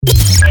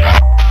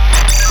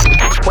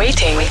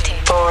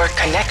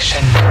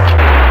connection.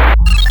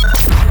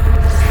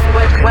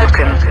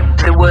 Welcome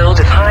to the world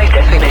of high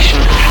definition.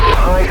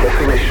 High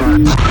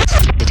definition.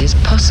 It is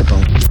possible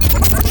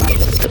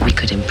that we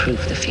could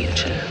improve the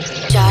future.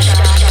 Josh.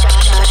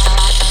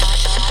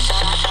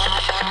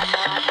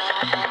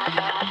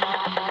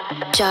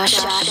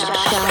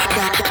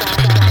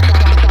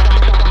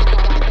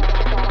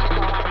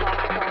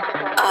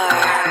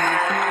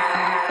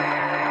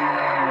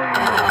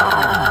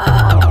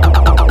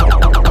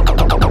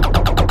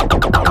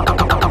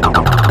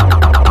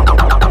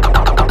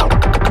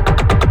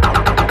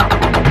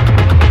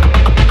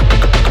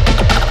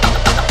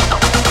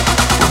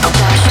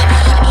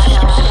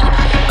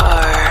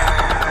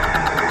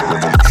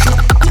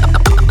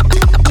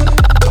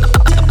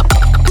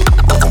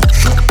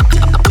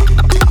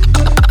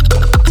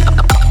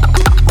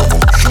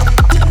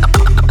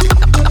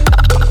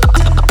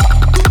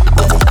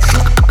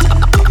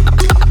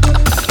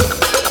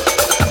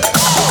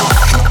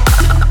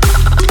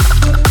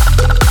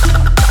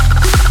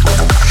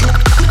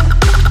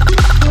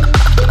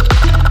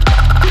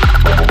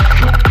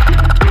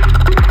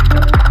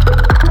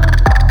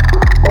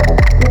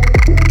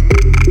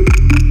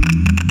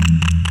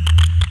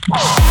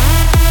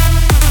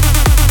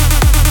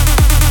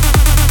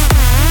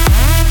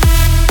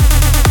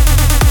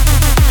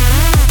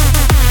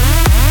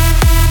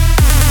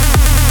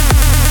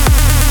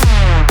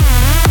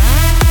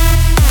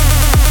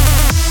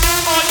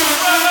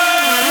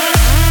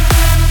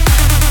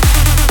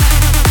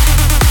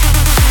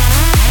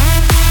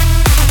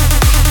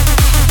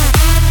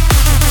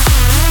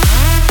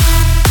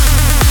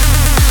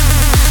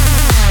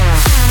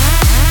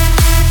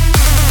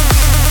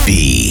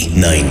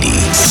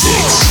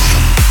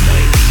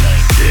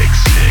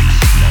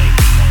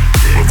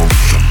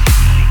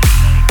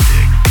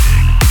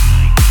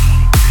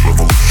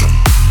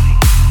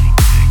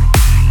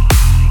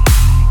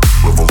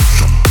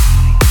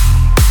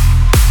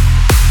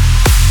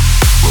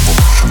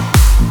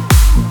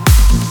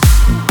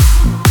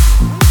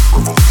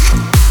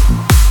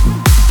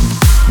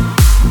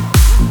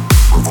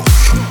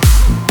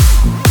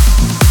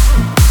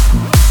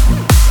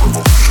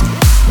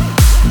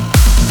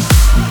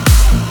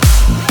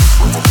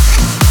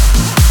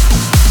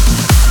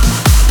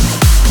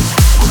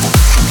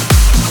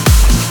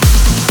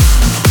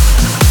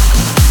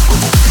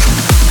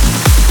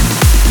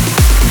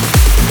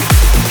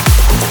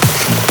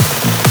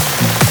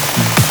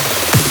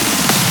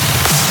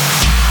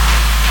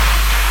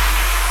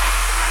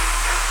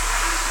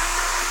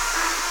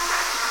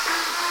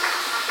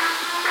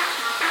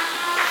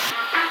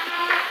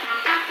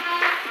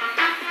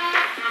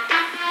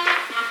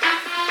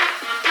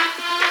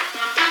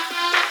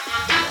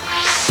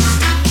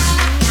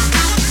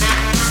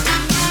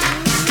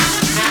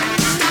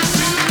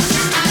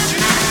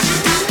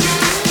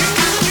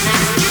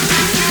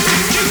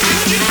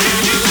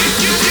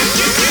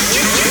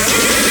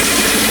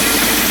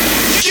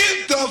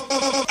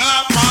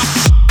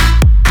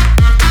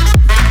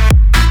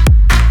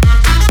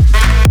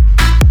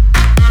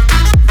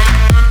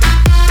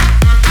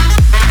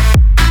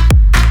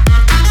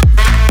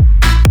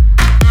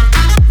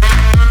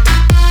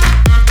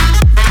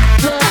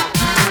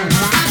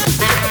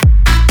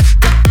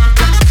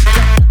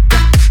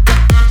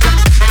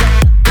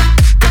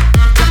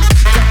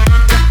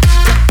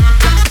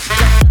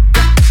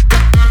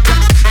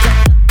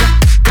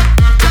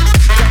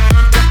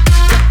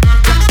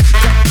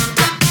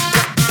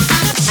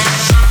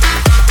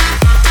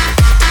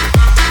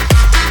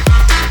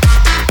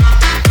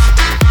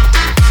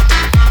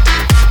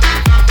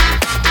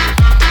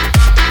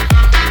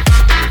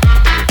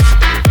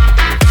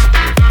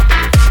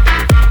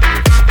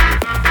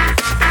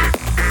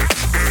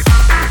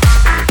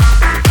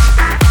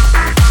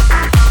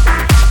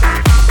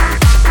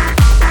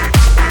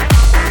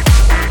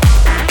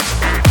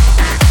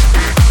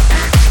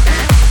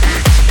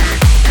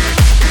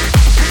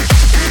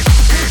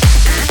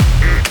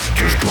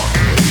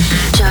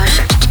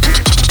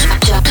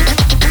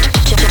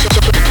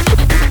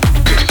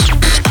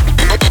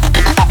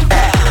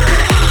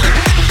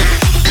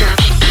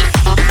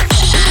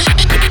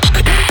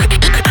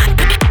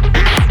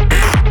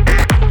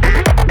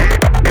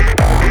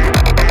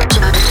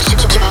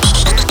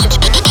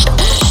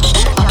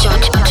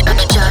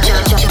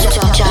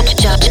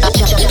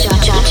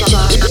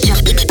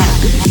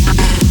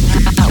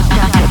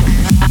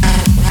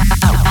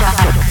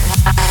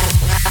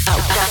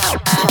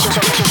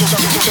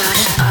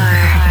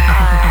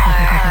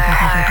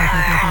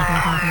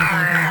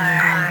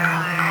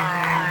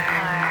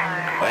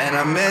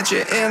 I met you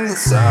in the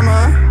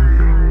summer,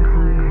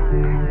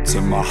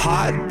 to my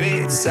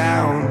heartbeat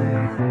sound.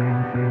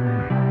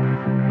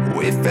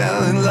 We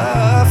fell in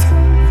love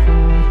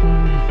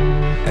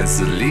as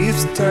the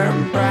leaves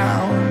turn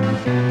brown,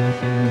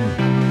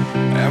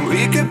 and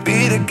we could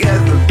be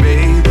together,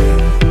 baby,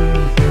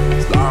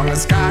 as long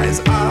as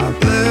skies are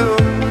blue.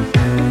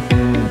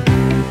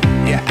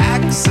 You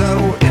act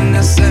so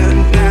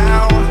innocent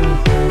now,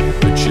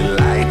 but you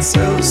lied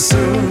so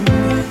soon.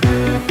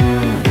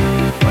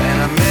 When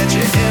I met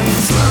you in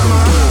the summer,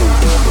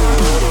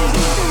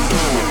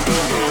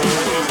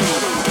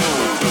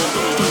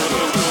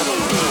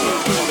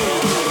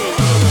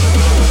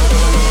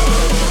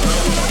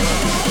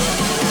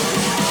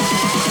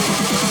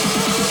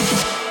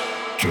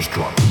 Just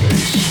drop the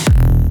bass.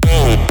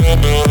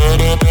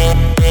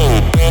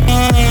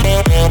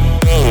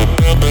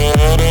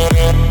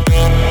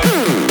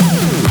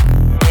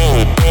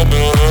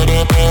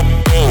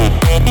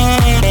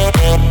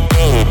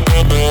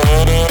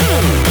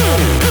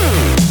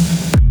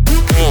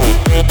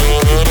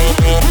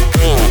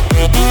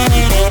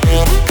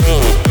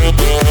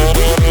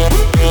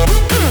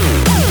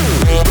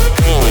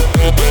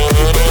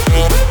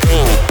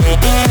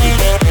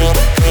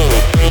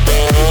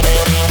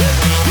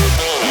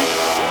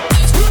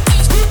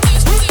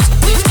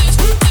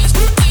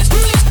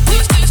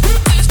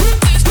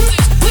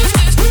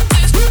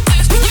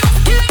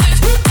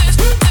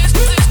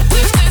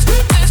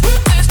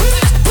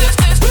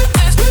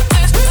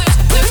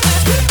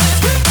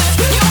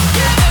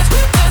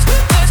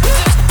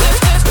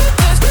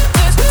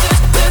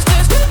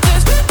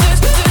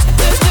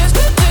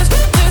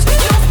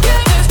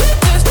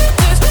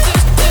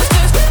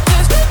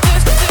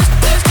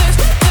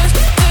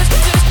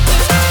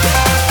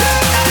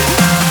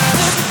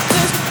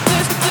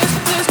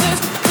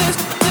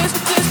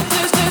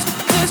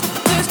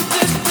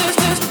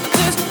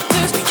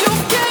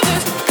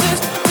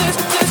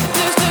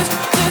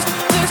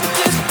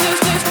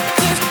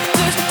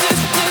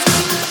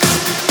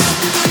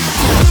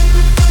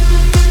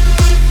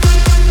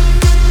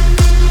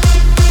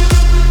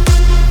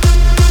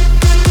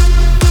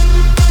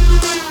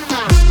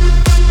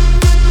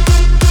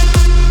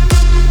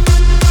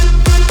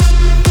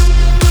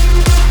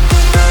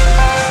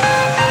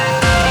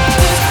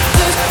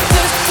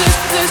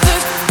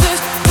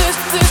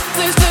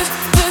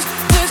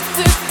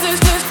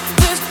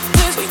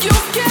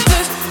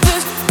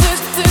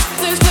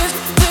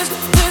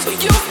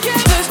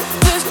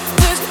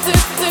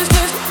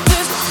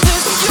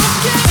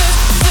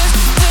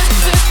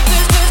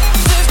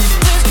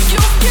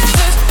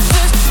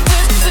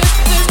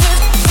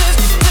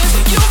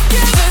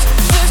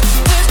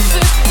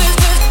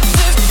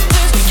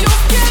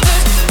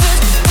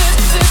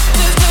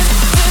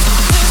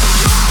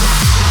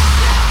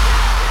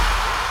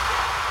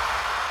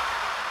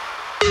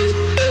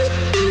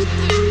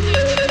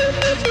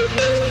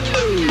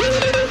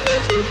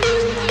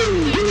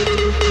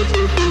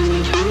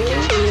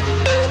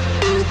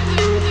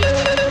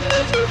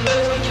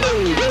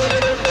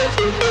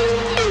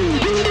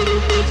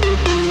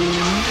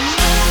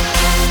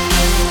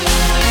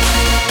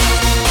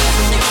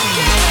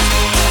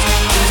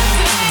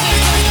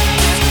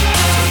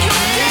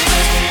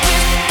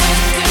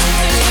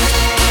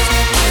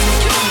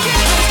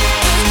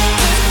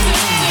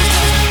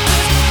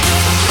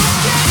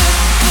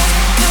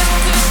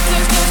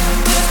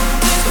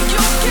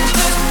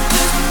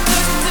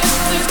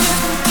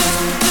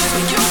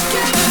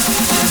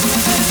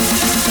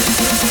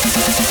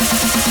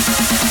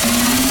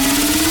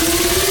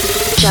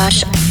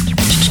 Josh.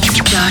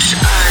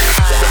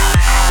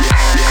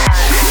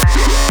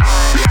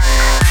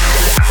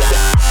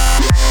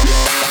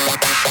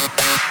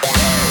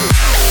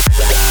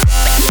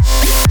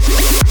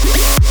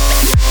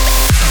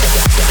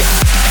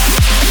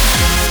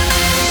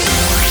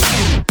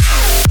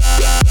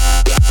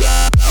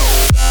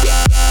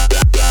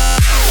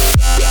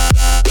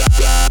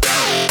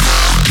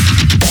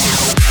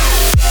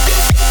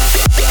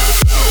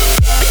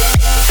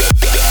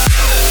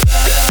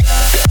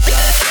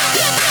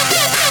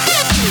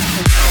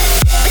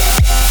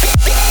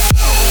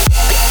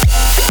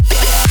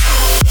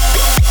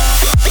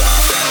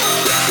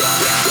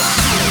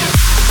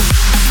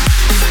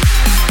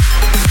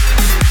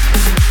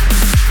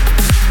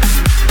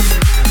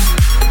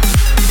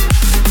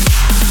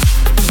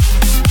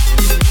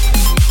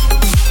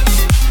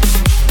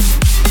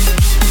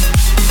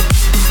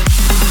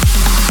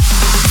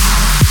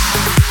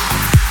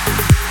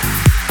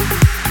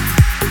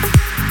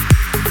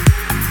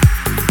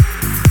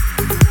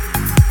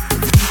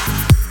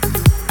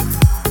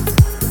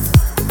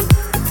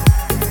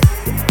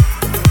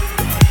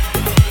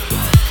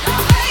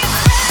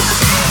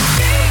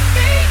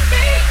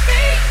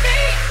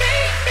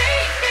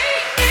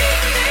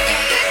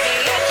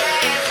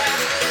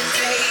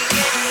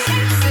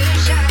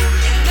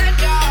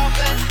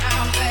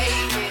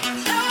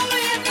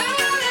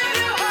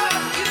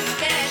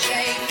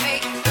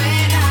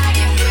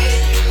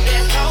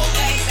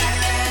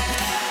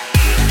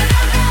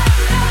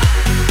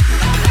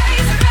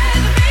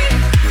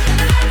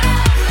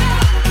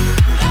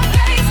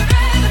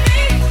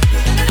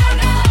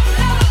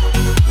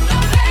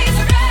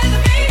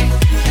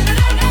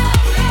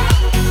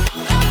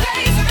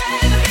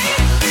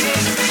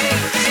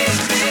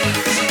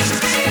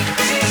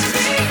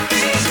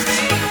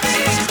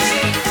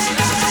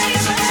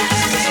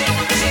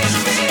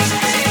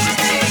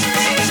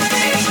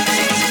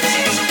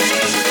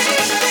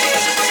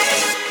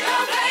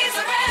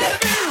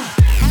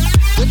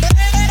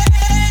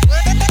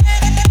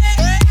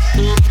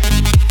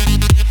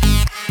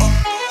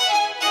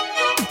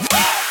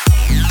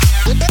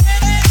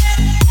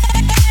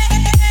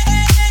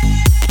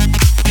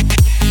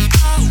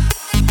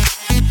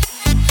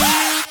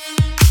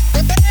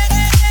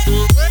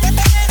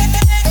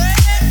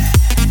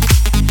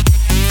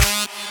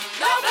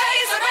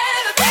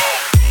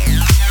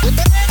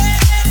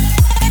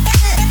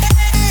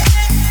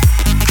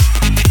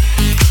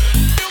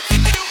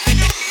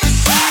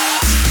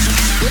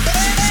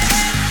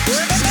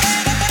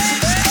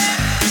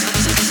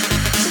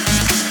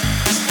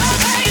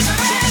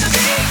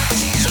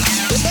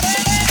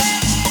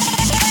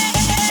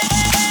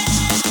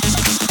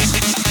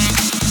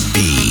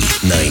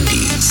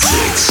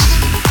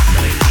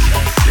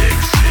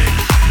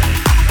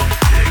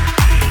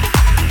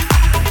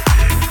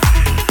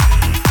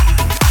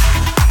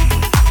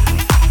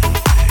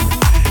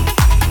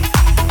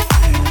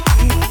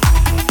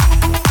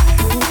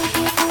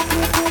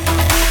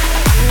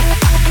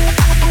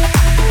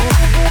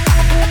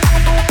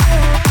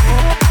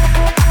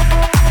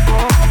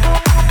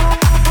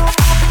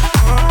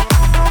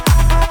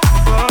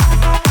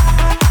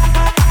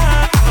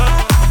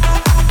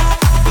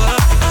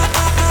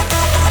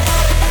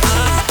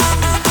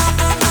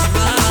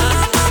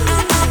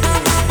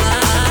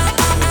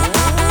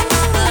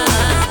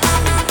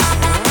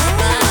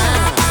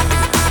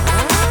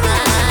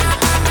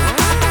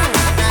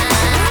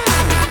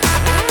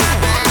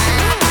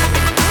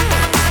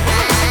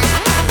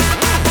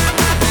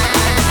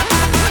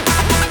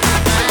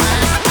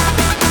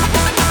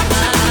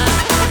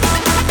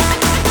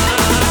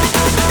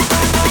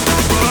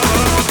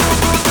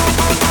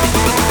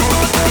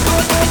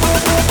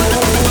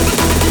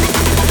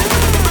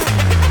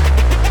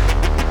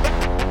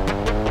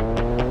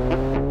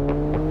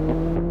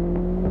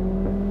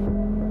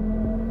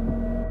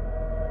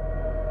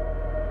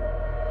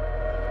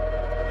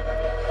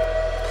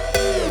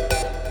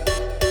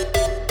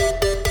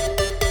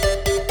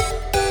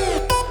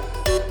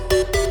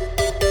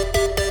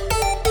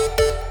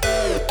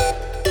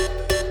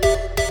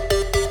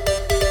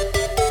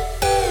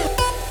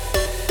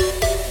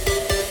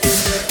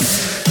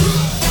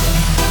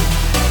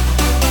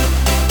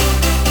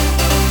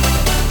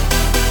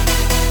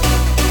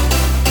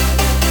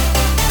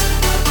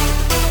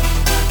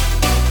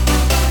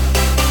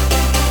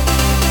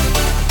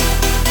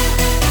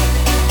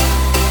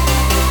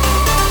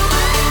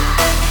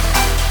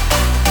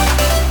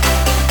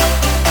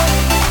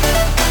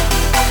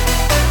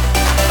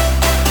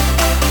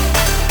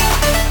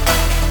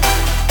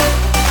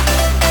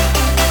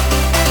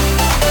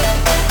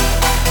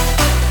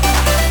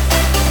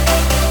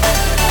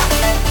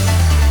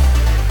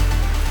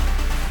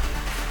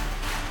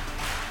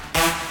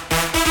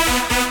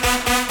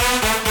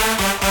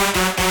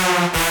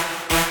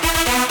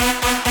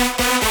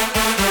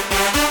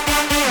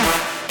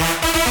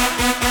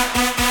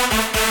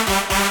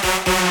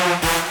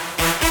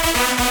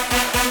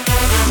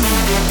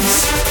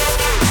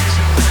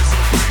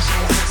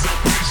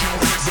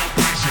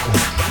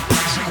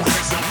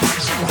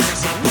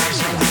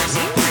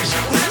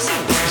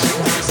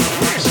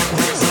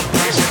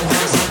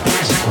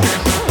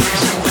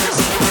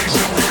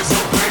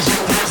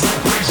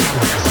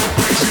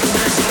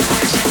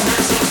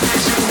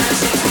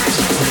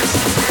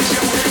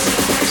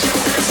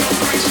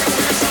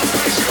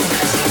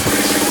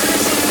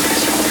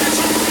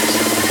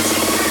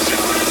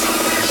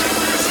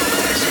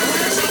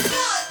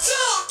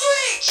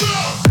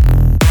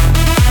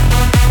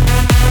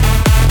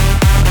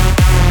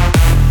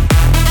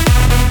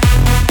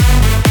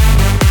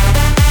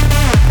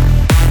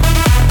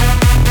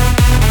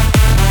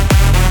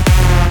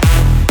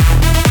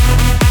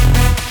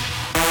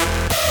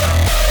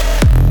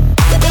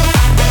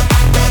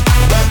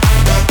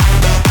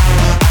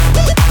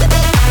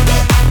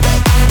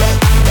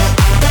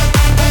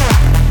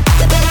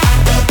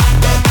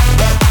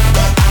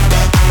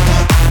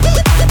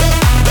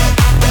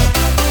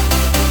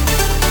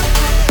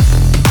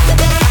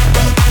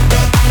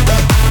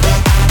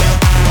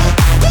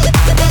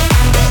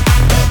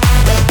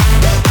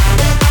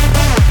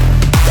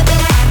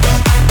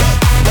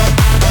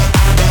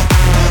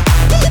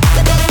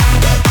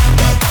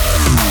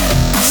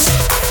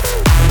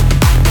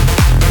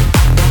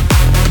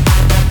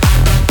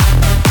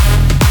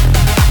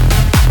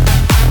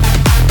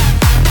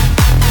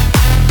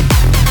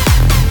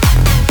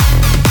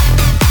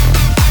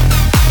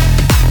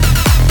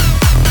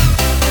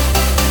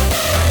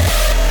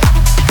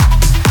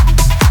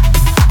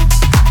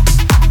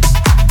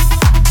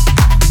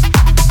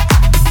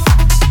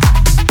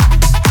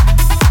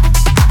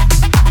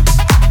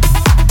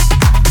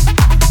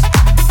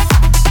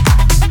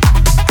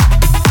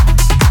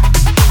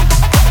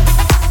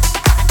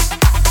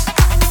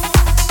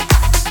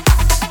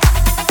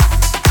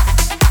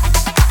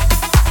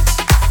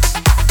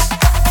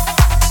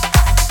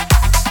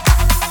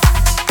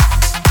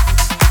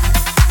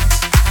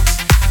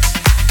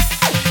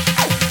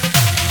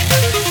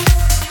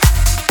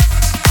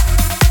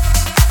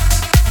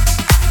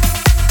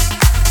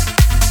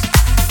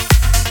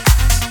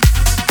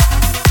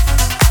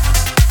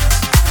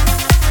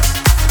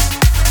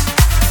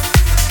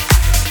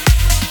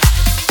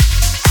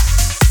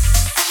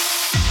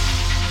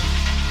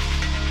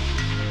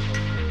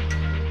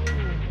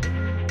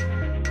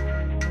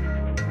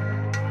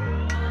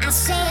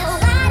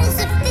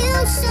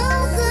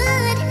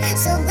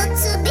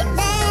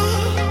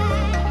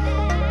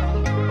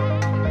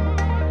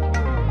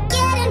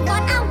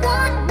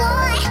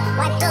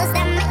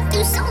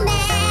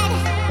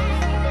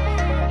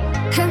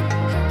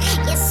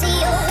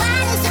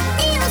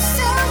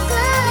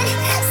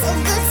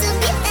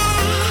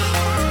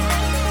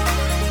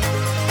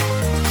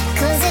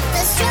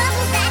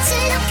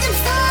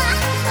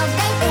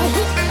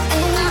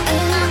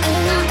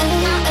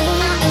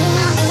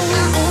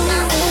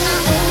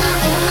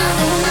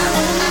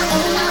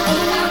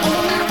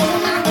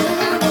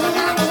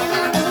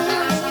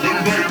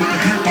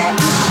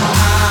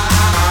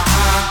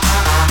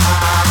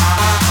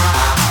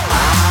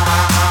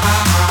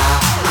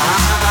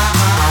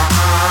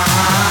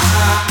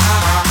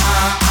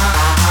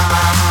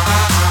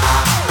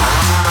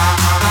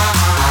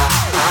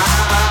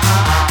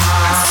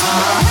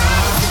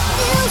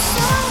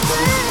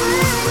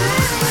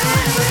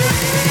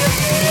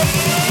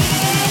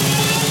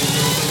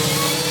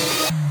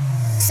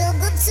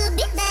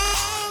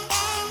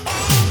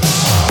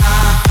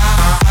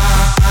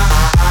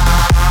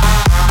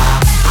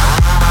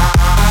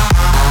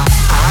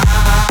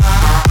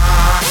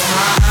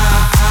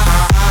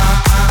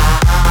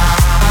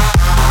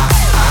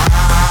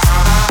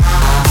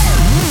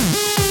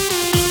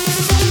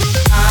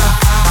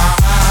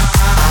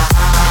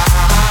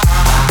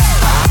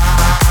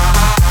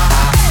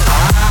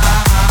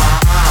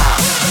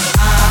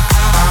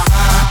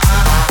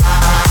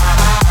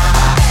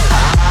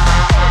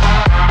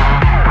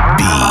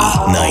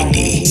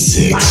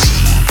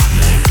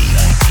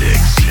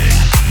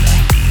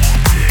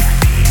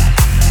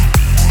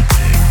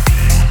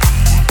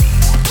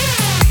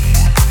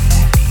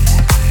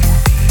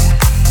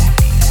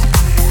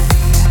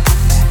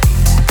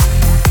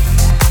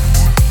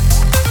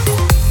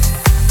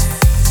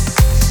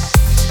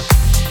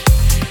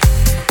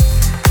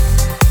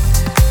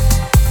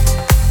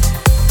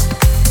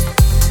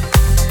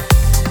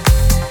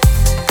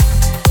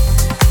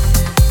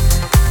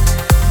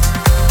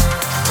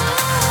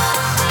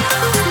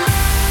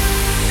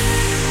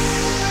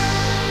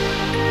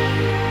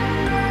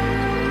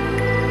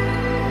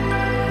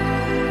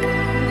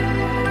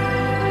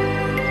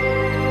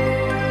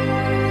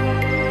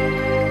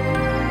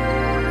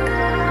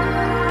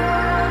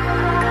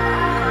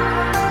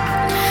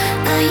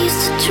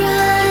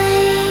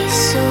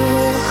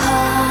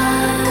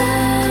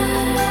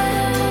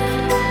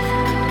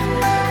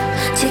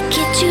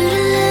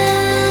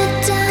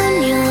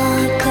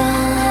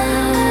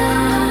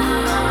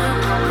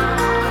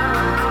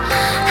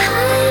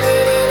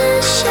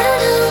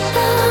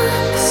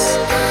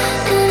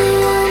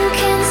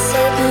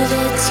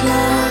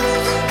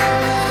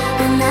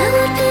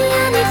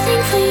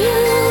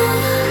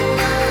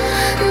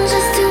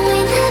 Just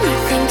doing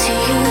anything to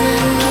you.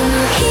 Can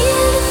you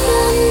hear the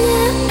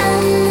thunder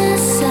and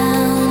the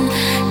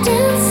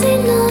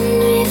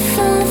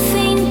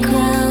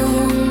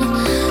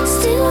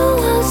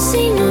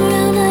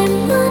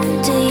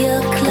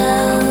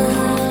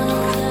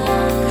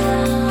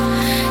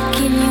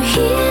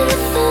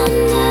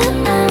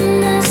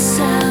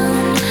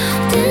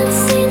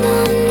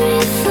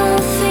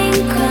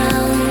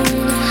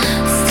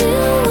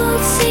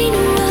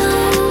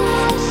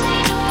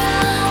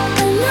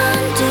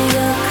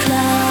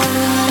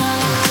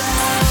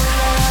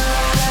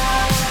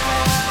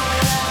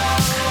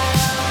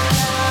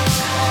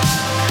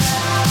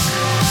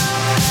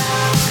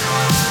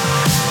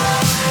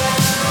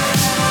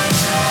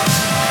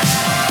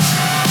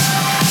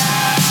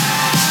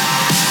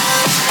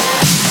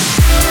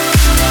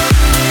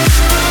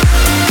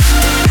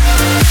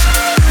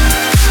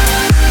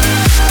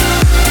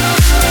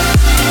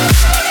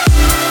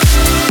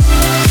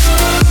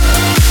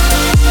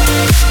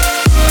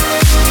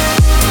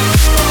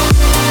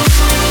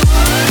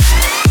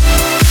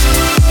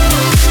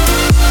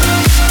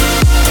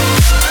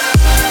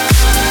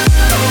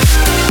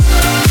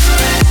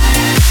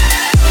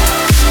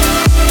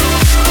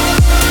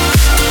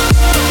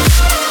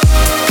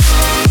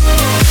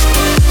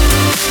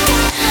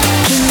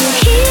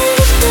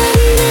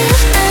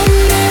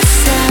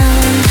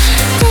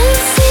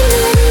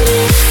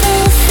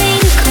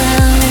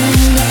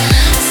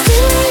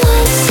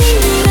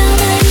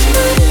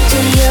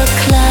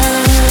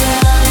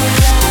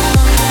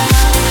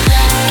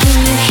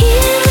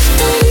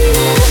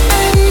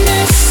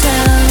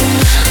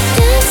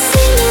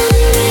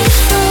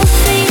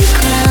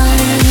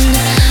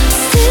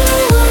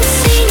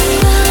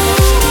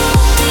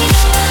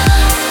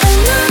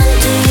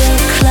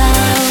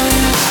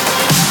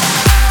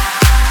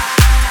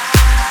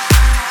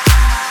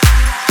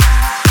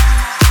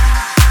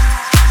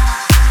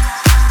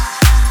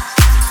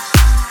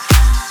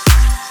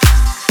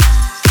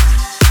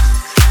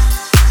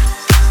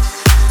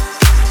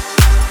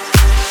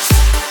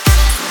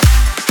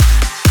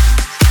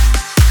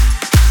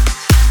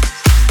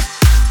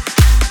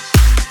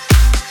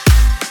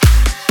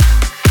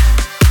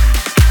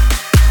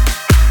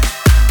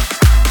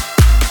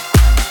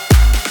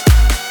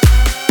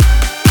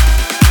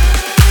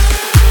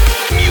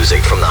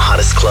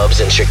hottest clubs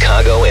in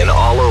Chicago and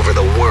all over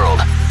the world.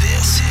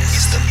 This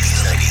is the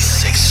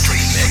B96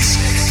 Street Mix.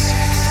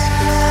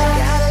 I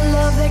got a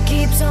love that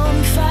keeps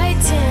on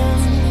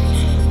fighting.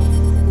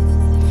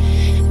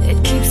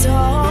 It keeps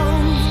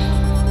on.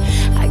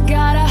 I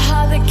got a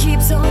heart that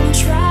keeps on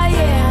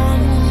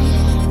trying.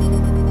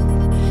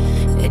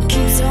 It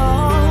keeps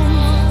on.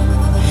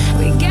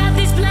 We got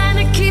this plan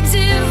that keeps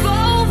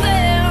evolving.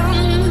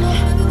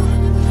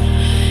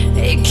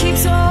 It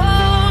keeps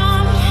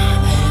on.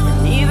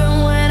 And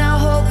even when our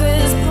hope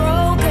is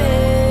broken,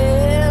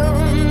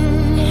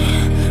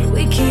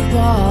 we keep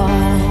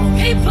on.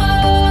 Keep on.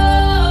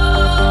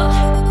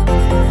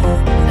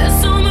 There's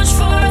so much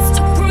for us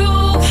to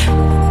prove.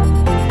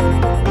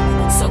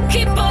 So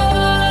keep on.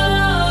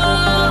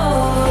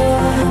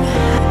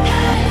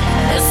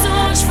 There's so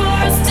much for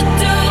us to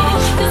do.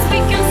 'Cause we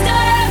can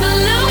start a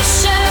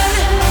revolution.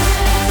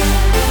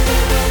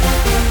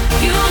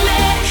 You and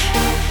me.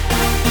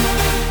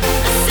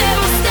 I said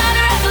we'll start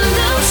a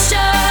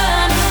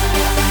revolution.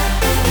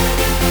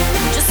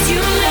 Just you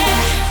and me.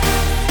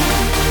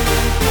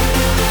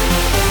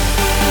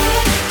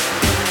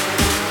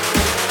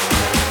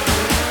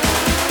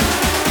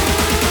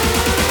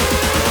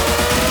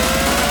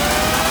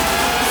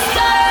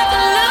 Start a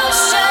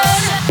revolution.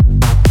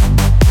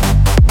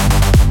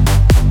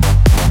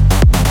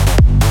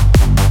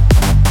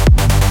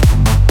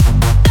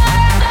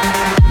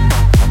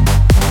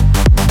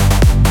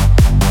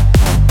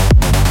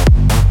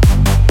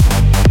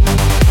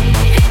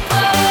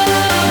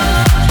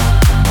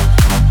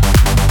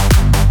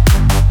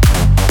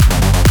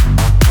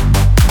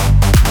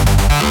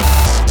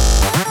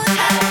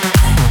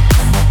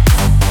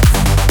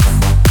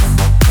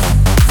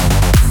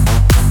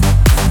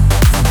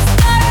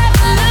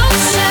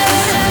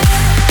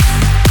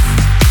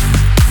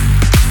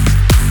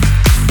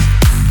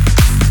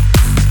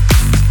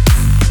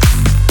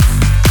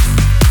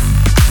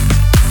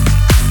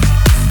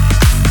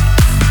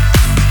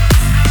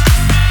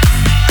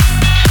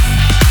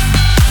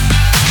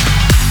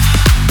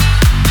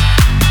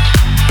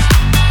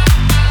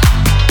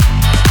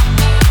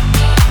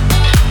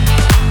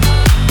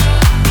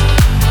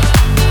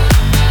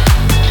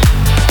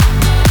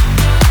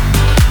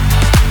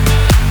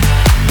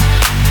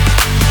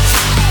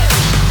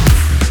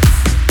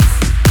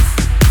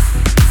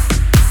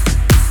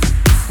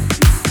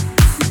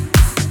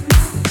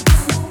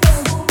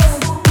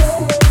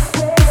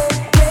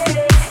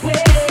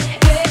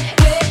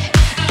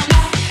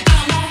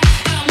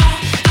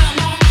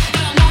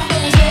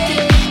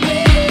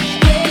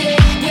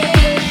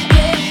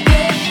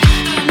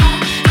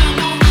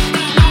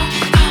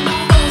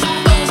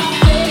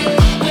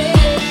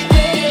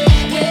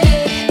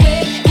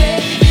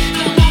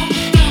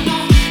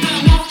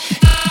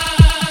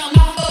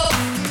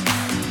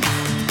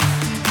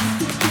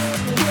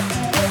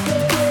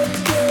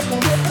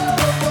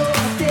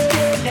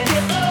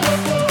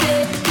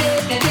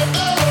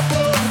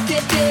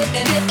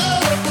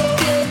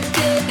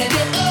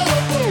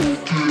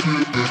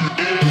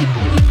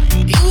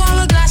 You are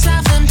a glass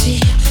half empty,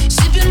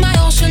 sipping my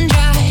ocean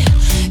dry.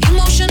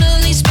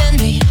 Emotionally spend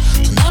me,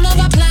 till none of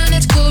our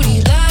planets could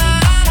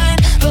align.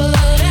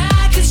 But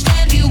I could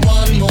stand you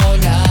one more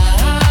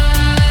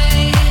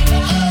night.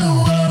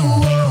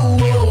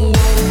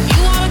 You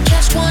are a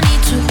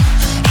catch-22.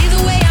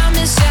 Either way I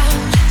miss out.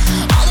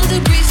 All of the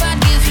grief I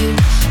give you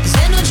is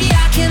energy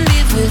I can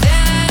live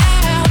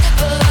without.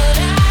 But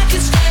I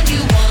could stand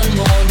you one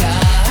more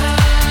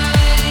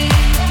night.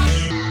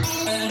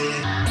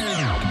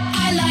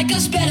 I like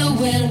us better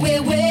when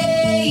we're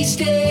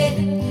wasted.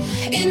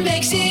 It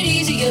makes it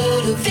easier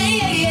to fade.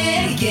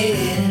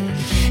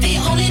 The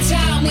only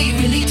time we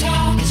really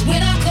talk is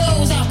when our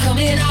clothes are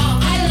coming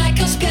off. I like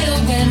us better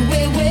when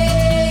we're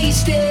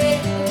wasted.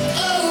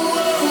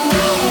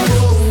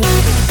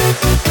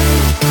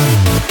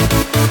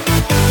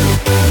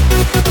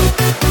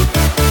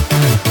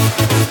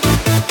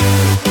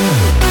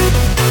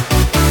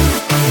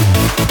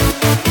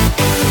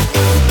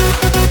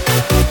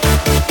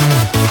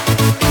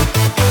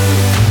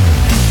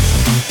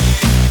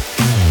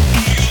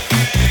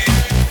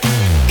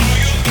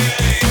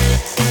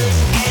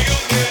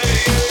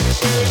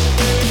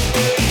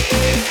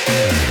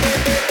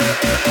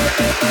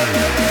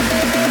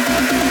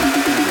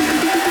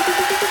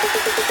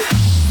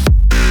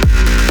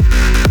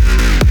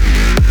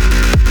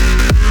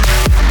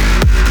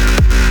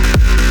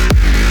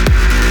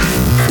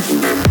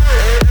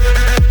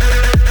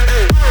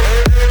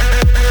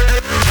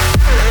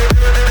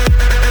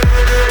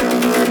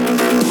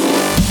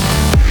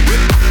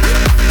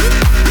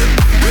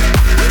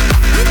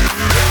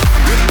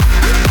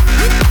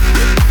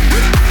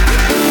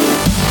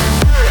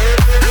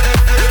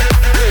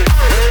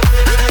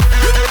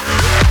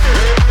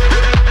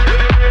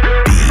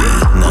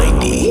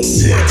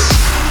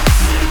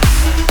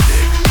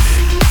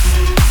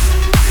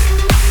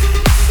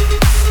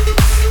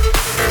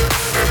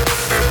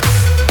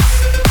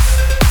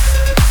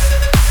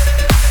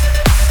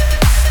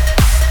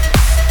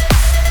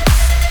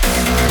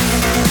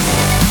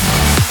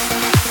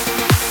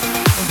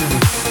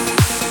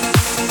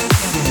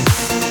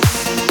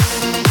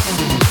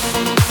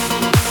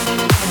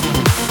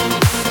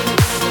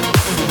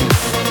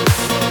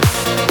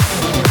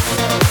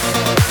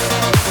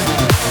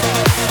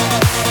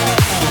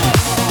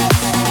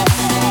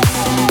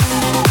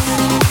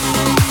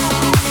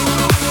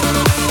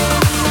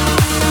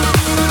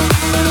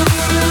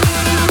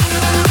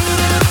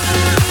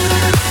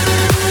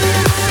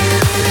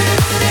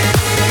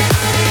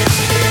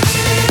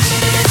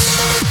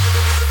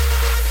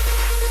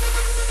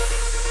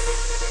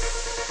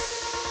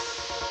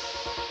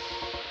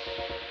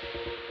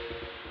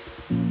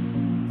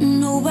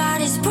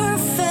 nobody's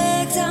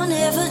perfect, I'll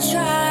never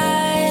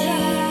try.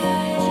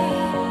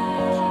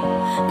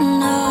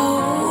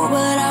 No,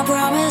 but I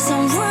promise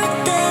I'm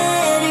worth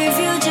it if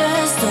you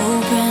just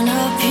open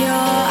up your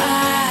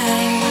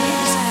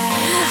eyes.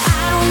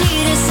 I don't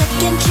need a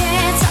second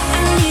chance,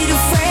 I need a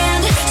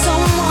friend,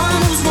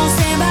 someone who's gonna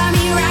stand by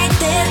me right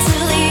there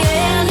till the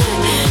end.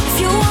 If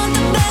you want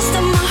the best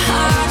of my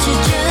heart, you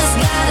just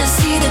gotta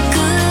see the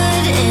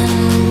good in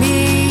me.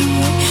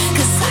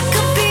 'Cause I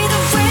could be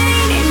the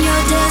rain in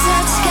your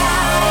desert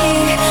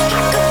sky,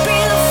 I could be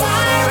the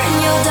fire in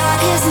your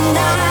darkest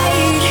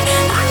night,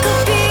 I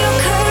could be your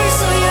curse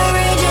or your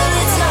angel,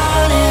 it's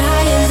all in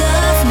how you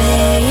love me.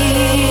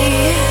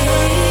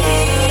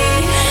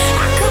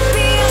 I could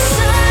be your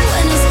sun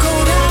when it's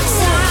cold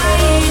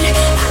outside,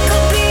 I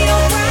could be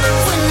your rock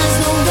when there's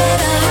nowhere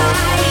to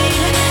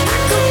hide, I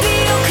could be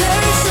your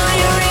curse or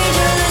your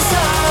angel, it's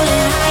all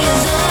in how you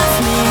love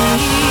me.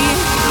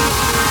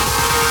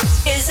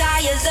 Is how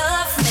you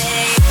love me.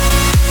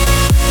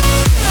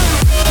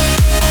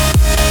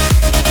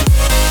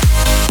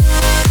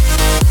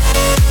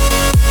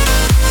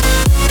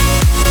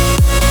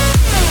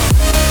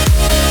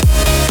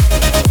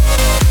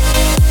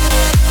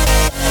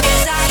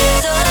 Is how you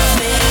love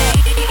me.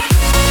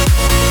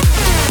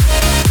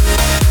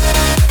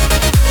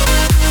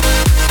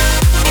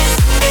 Is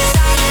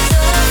how you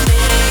love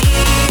me.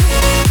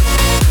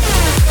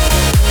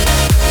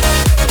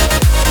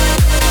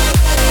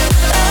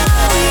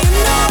 Oh, you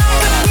know I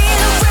could be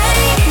the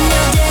rain in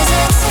your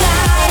desert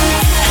sky,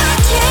 I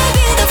can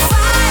be the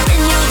fire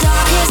in your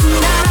darkest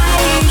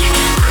night,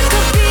 I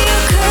could be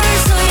your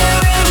curse or your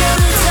angel,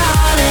 it's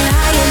all in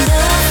how you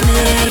love me.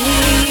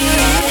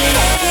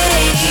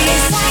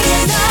 It's how you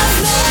love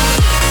me.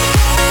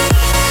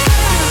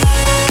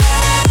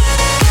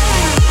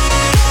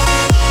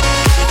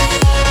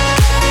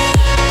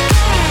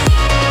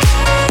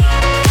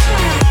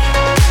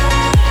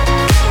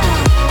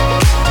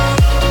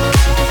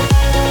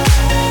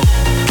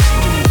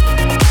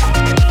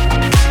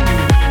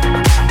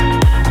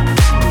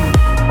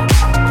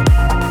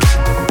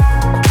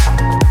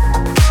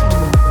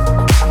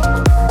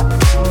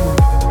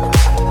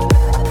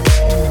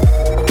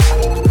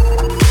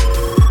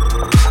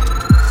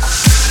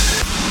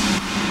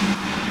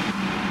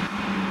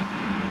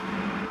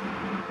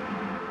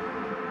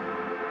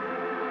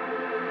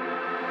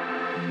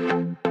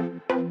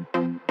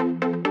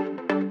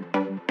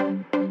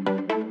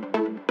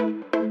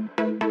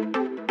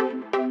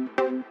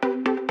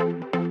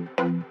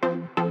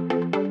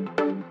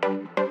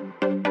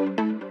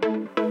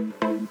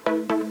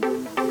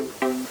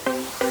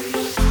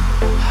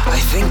 I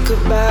think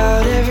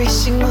about every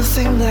single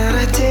thing that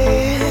I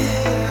did,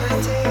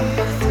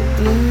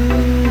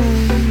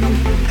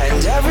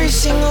 and every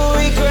single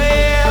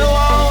regret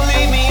won't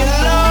leave me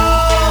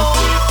alone.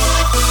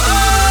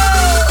 Oh,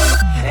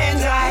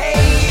 and I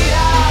hate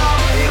how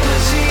it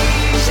was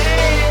easy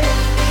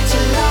to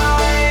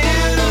lie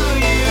to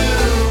you,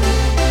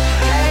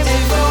 and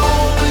if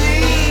only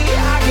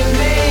I could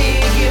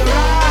make it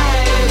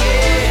right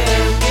again,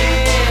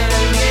 again,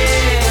 again,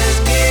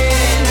 again.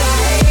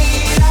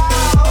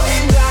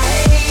 And I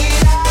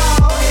hate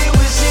how it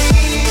was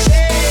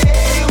easy,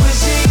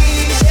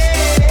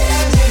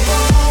 as if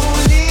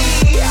only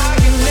I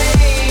could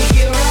make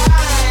it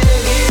right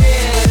again,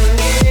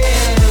 again,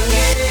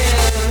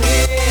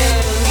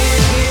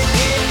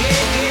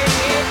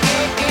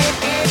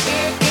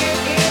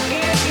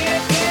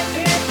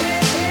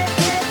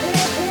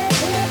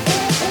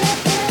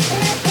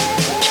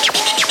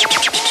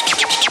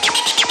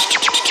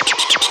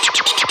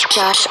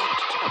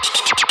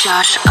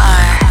 Josh R.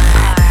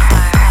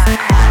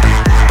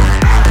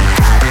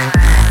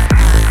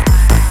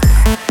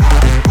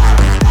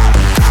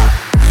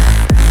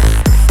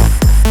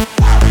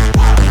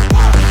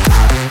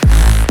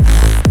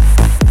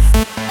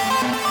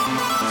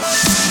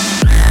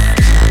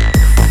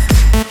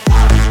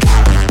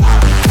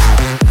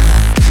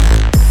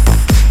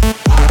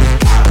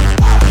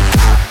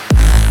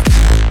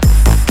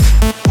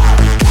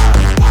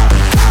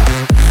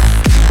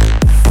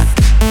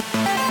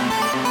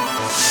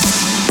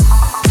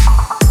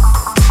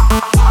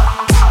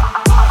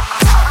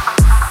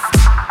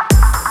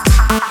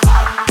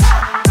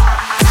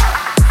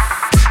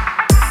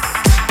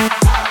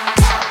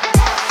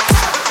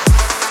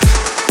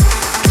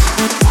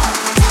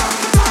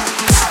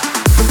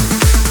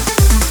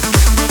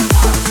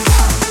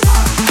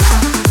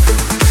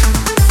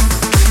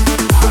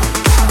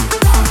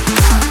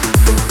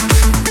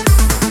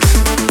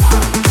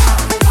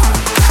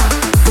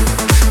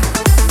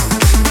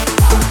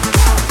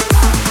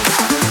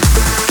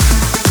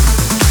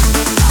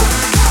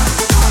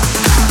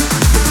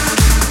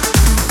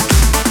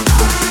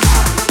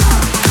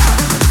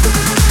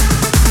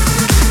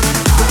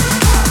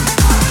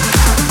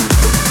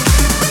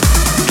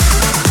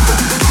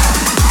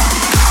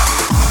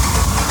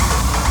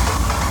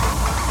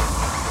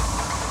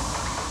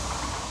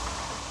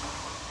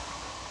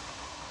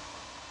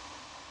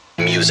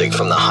 Music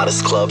from the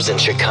hottest clubs in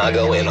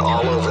Chicago and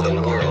all over the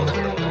world.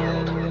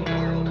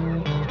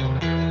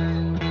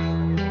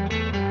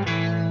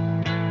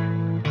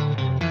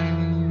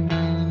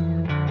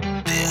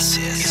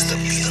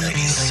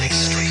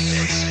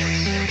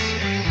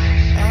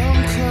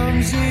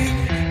 easy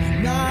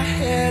in my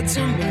head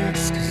to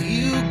miss, 'cause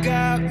you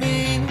got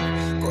me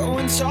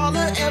growing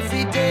taller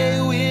every day.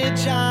 We're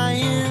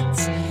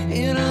giants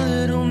in a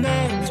little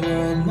man's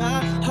world.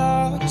 My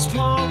heart is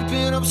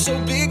pumping up so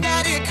big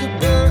that it could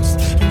burst.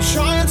 I'm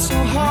trying so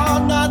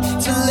hard not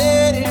to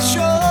let it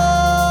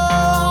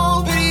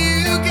show, but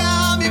you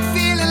got me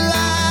feeling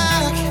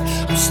like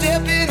I'm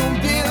stepping on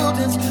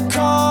buildings,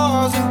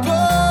 cars and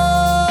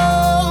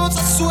boats.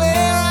 I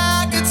swear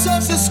I could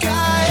touch the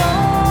sky.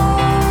 Oh,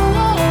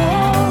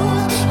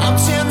 I'm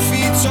 10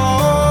 feet tall.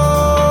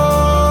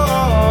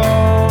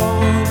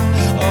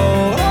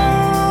 Oh,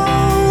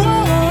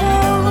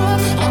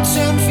 I'm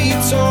 10 feet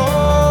tall.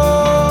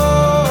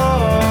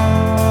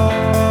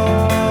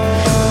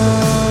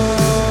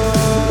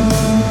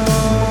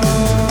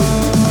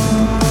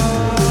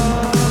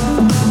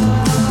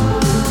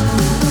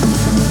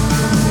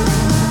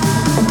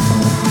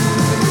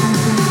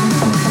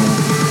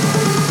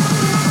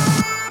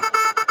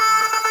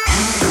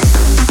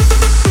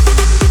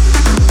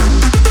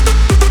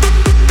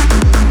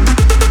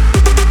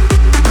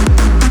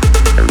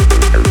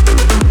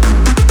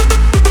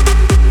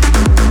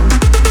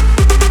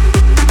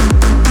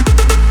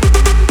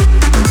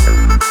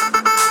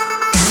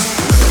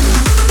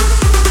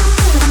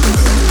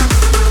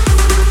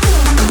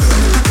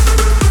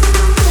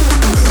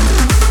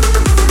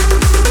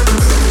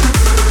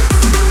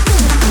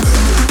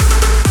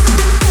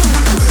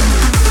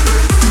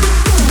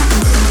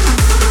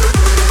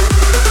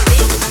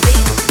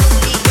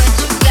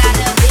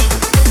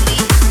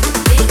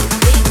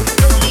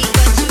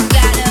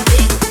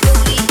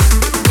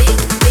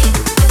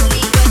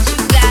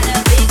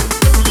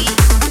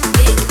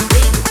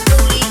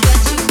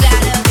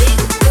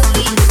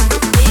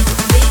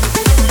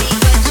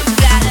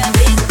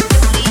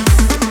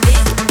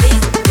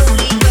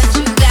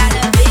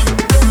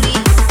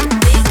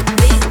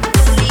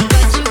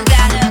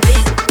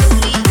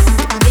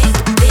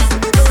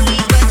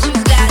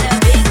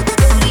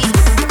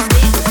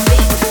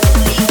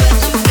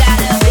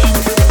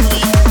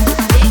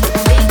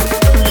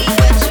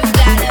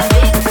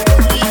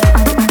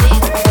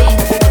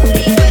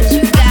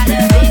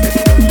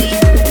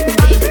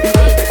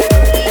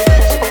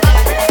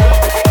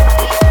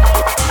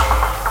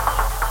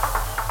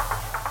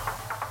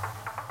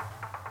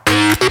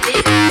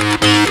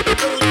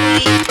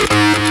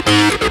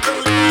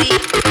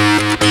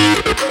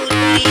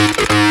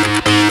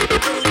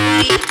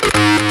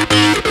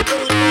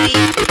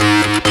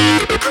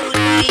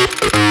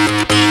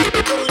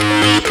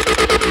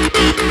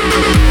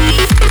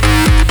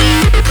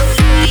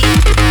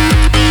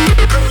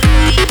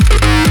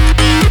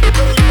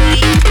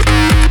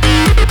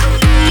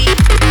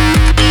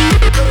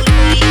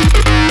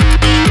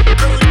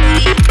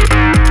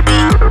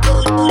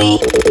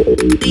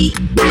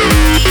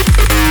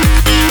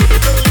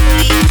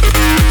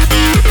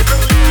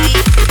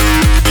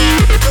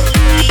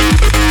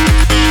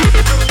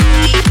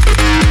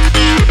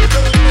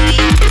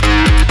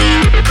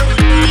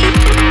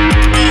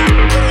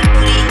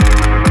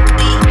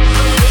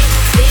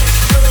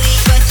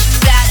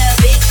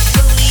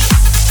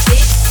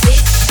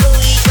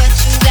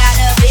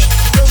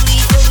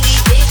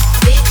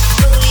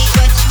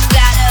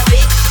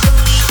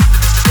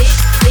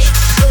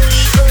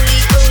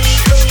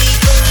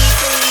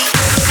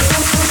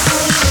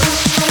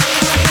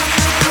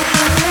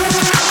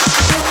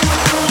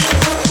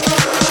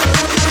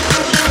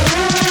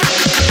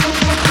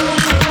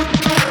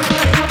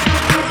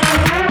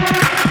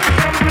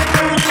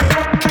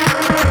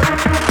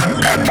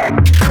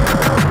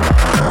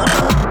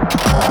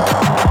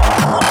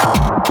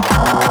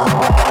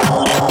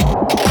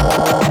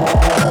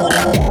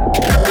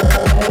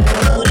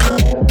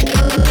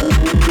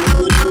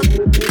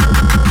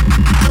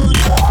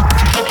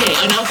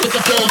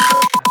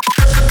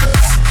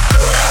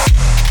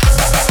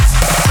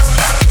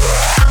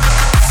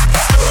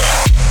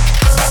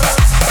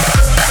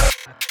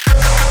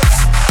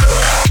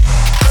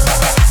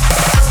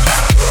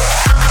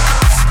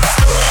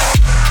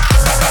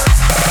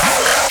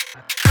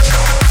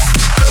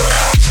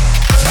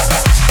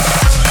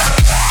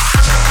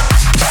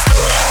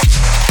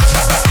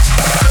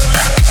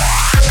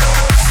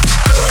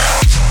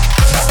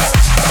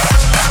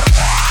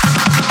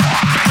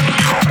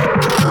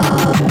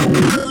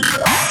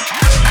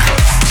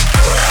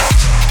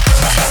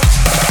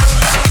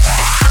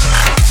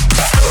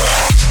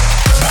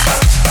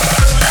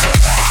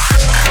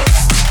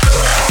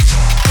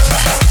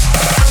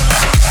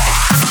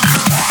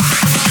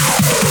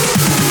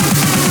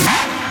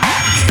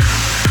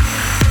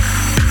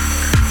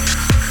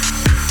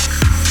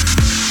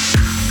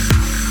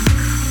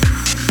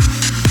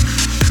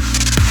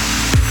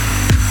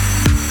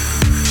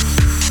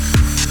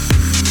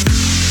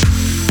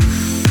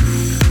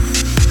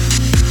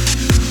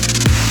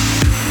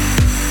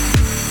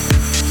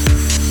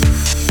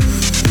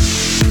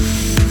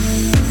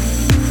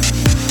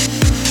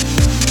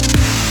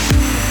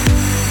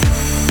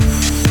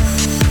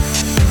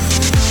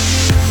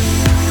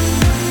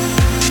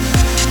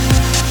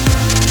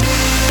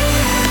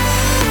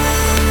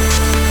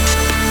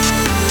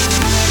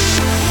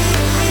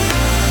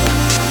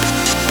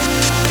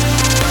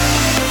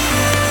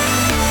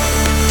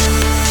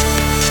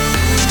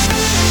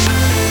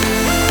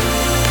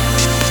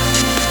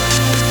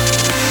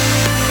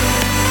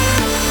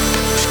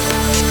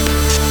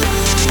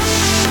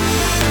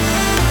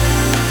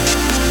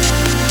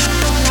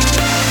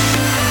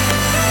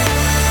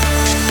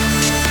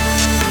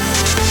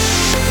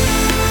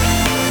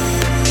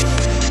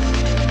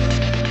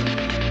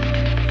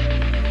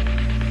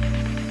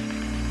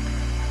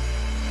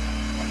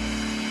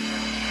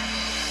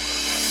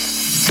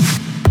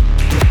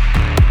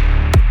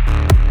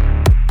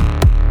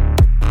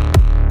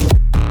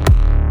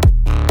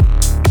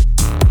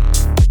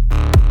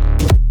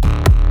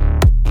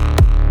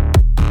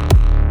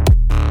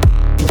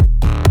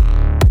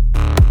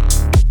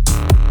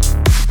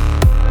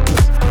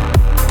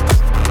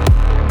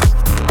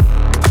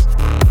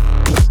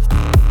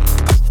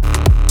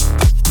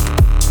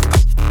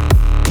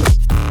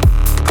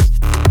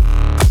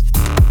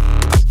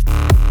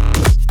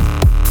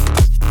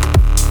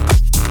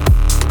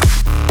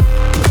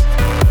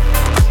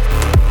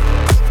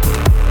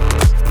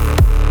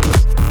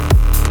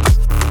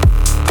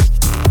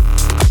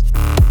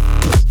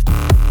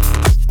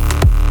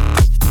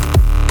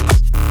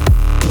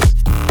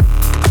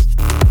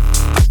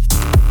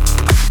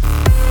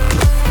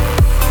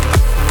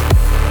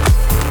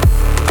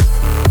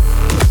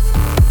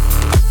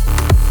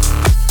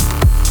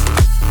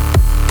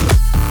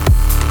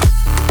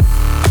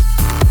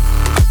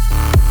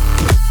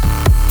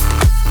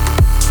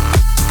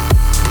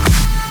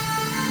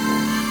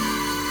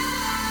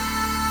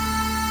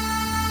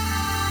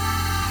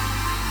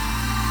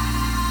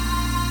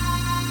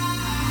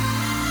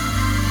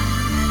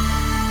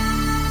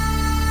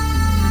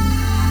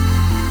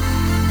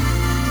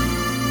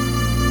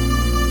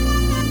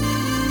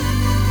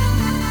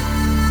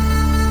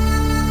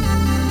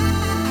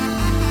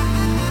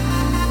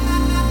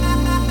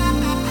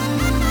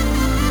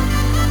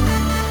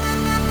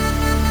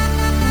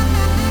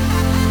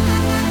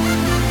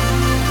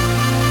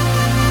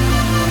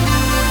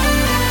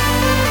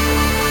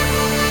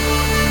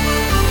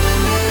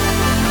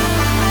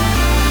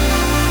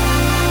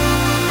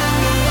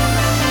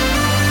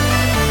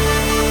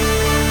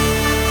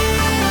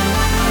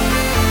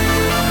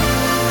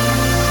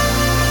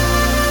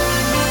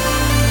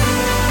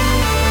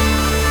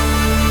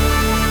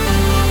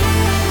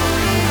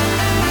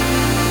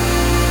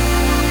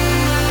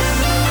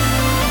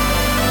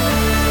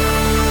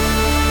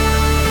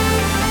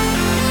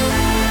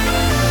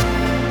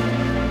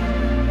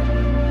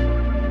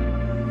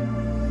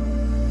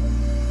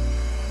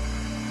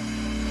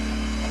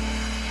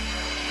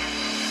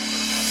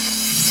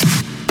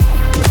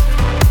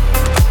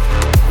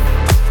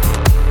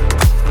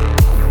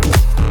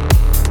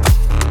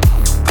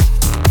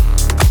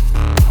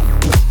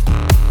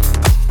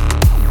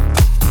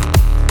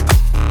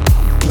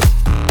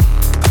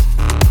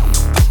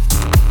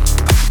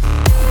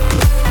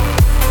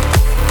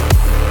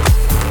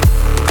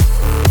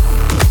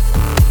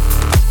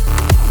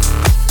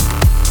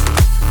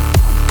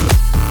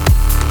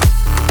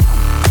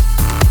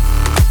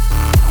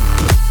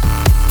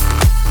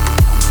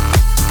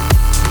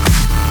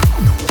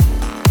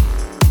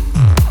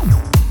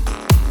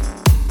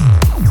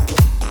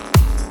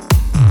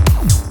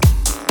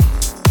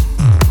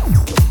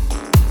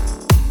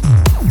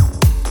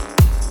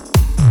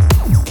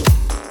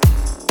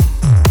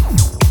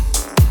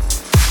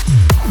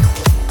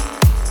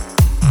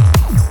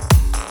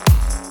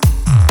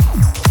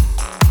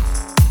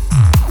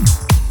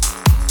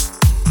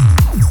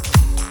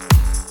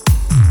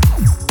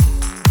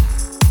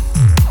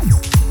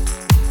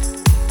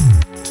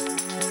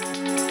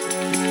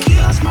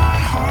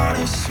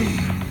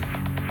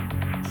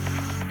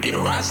 It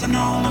was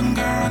no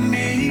longer a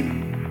need.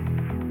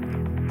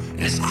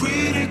 It's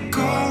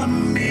critical of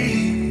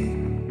me.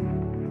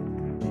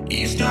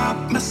 You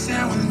stop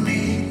messing with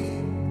me.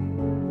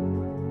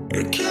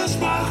 It kills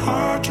my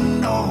heart to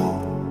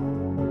know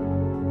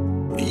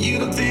you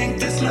don't think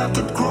this love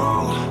could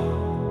grow.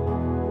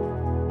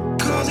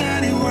 Cause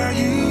anywhere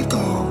you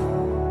go,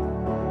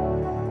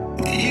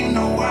 you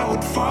know I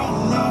would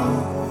follow.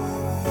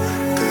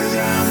 Cause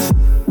I'm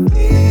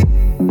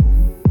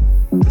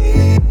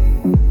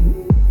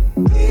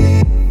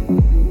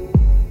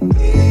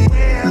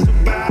where's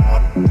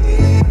about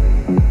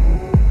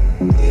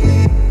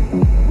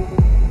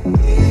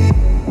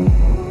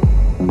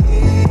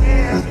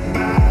where's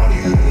about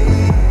you.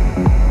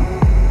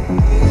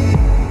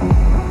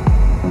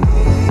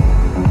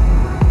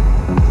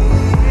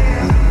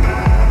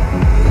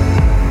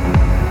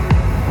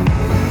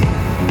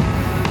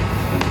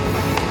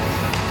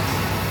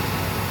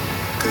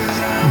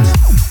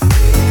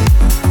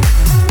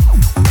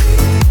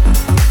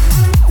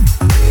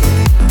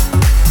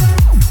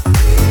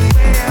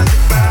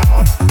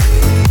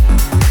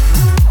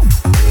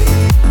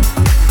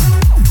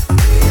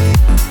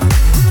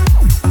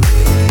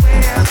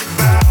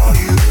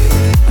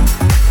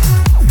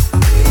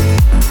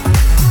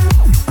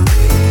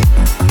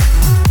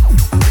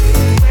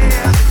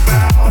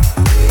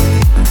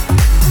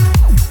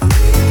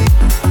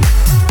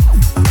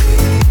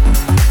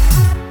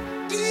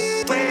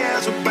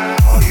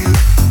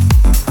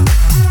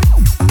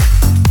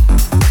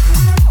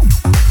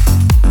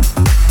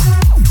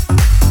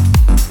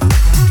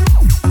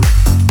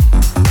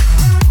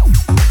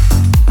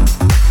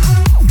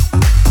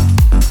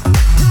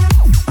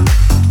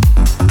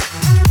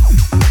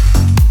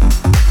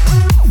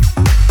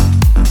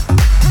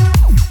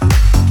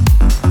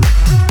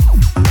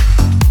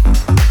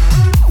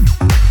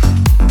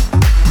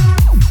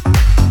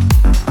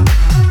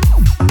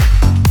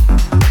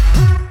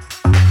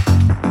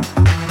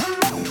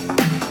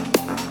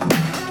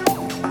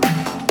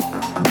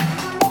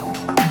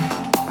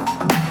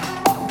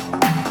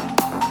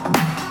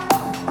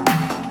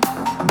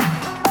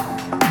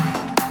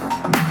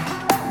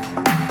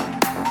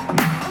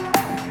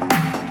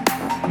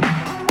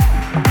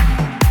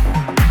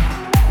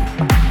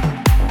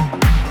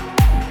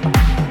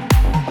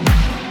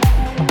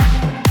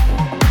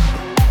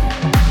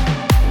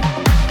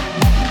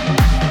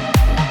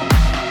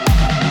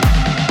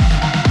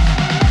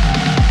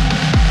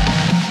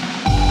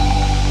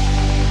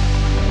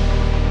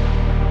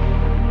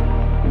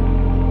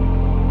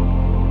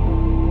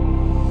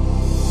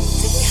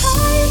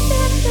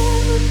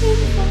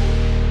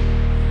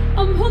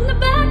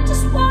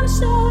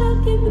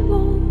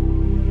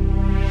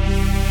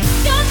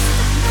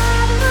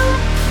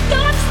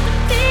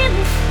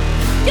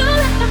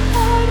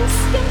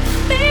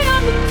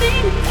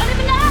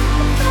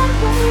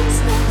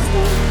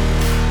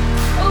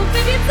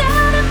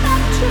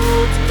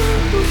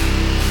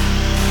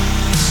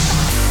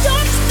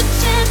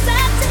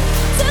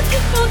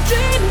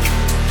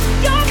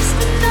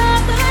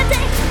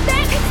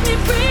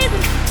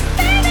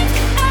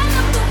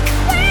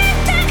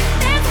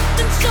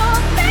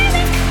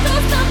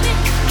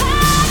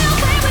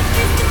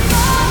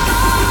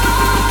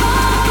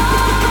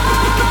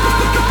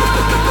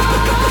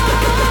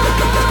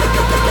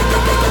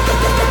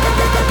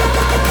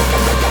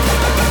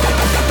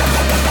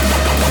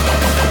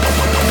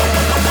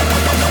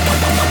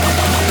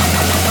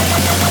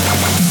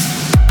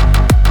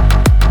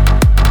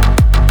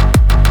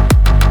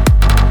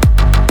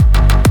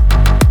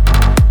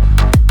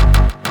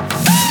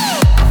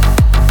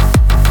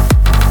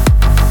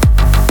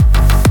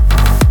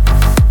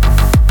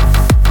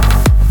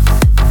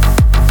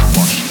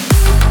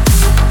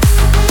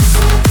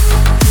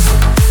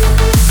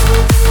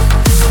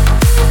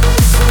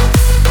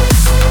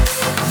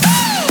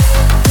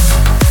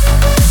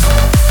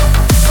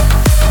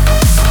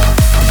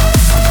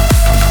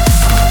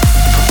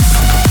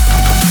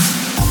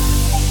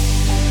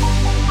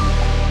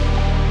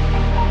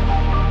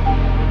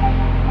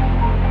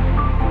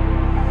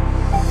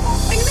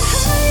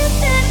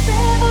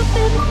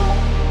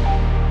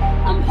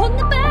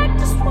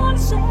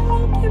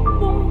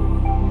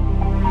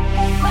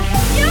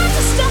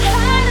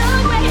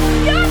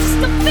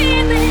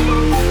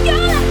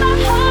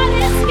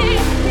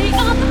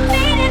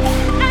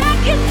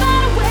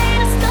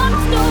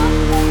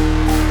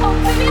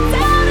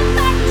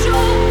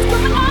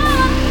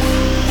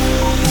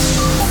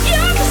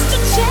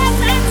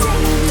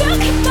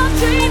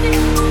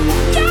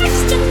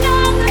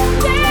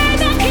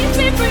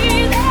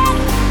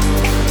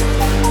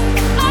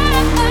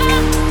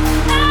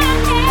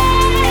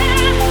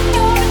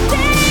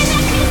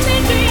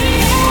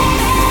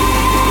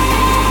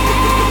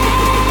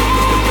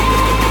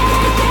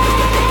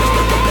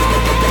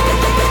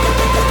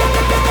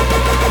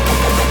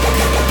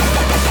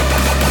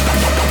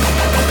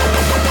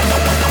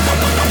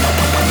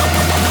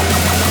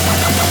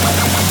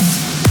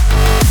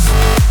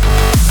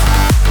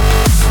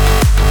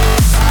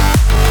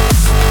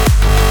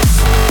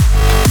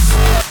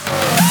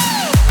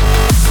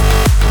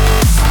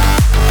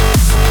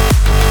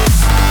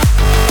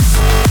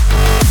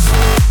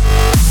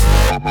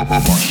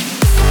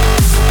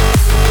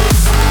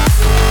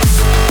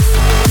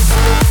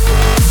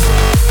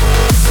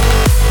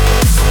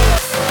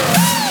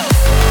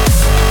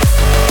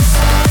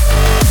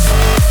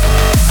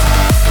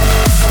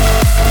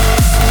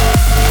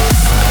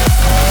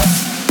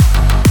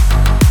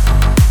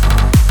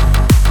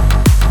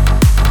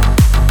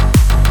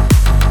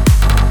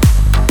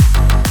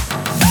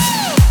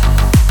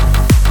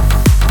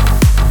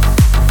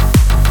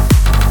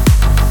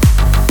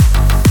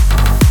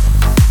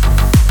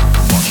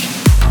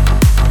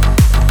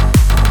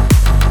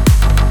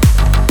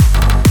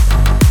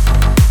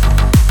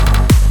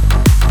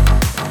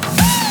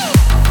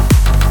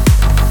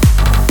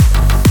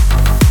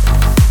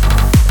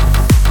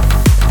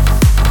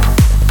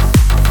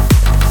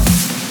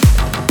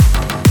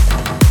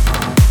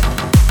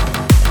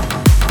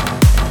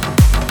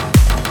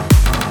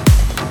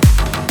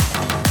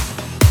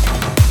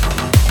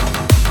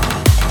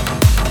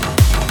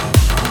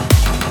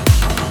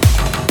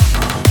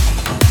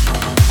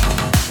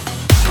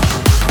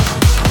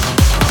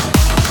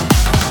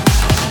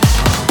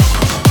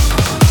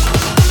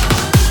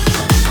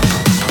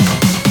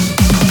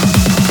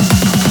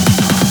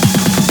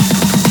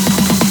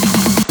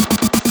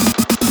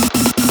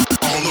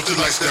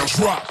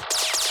 drop.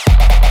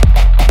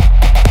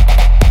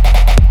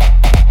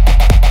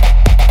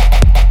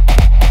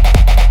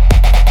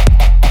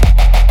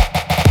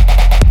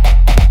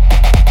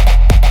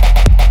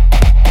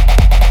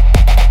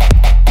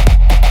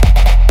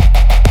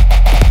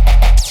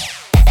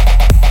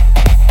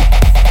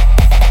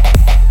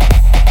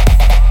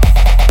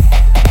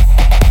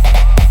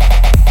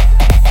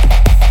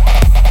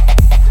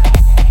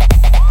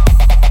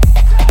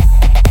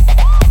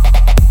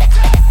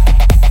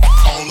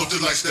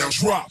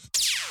 Drop.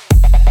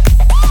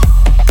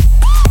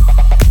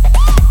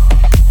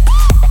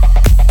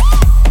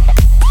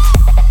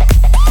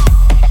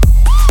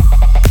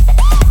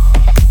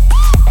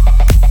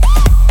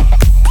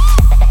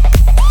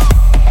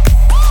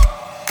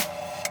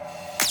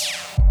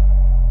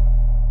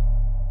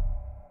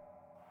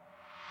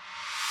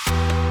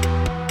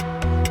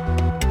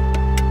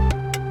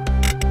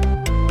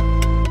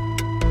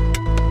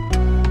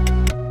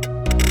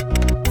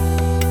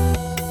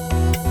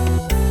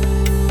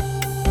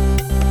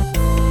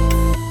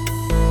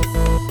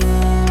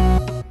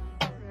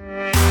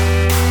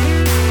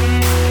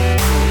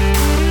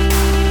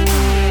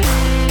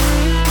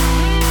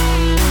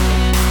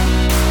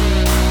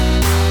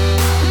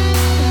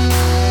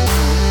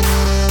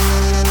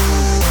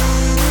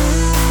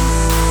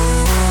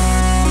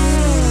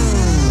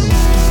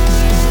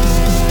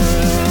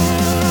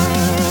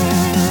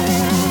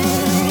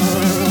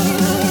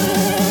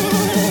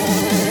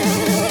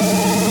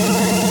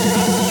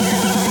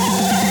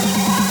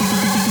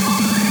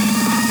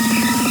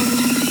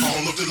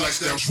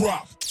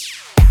 Drop.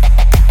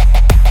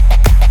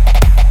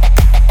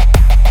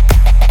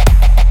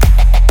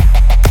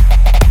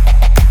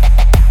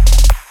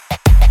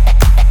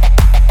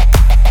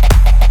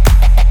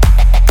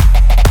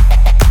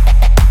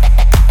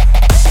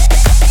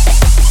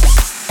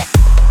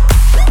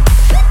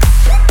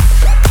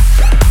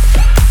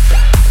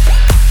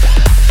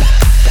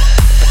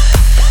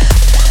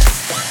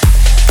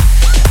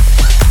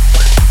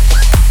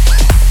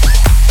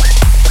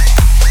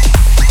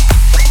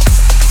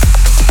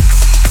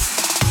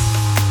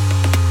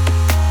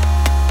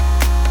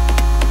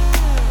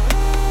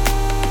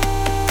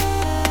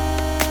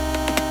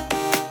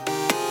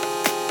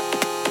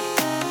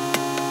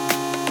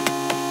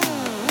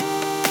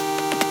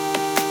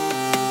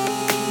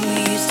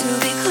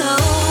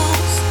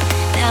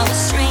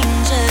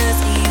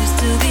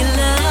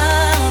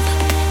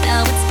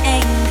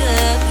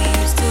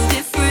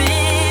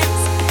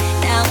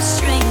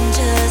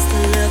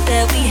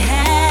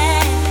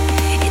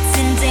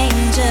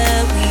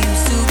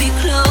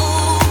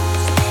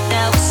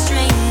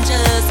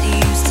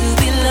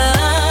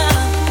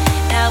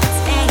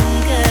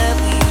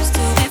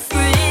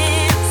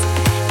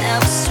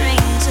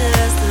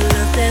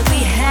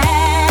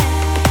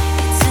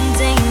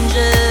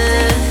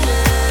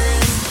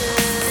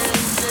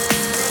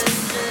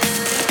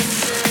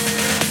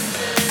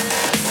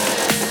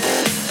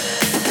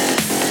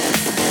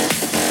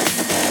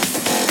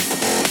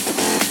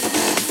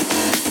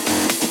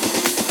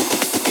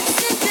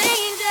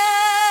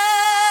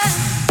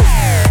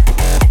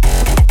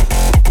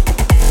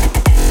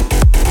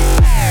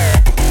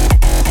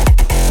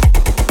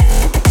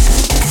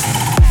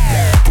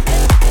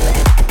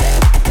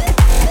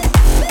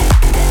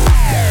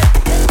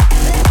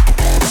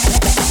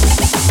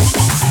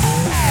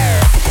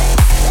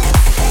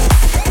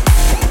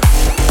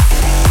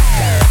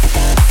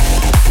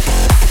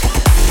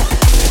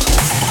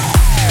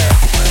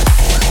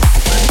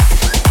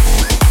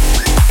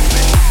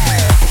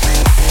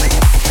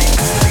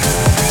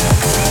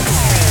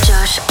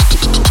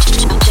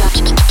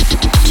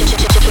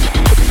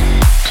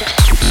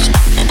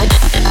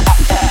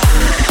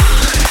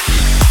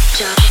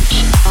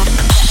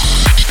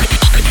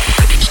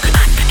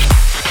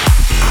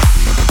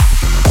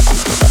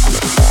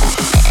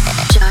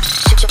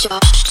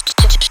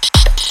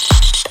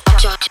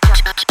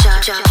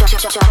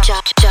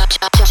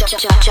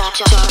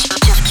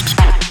 Josh.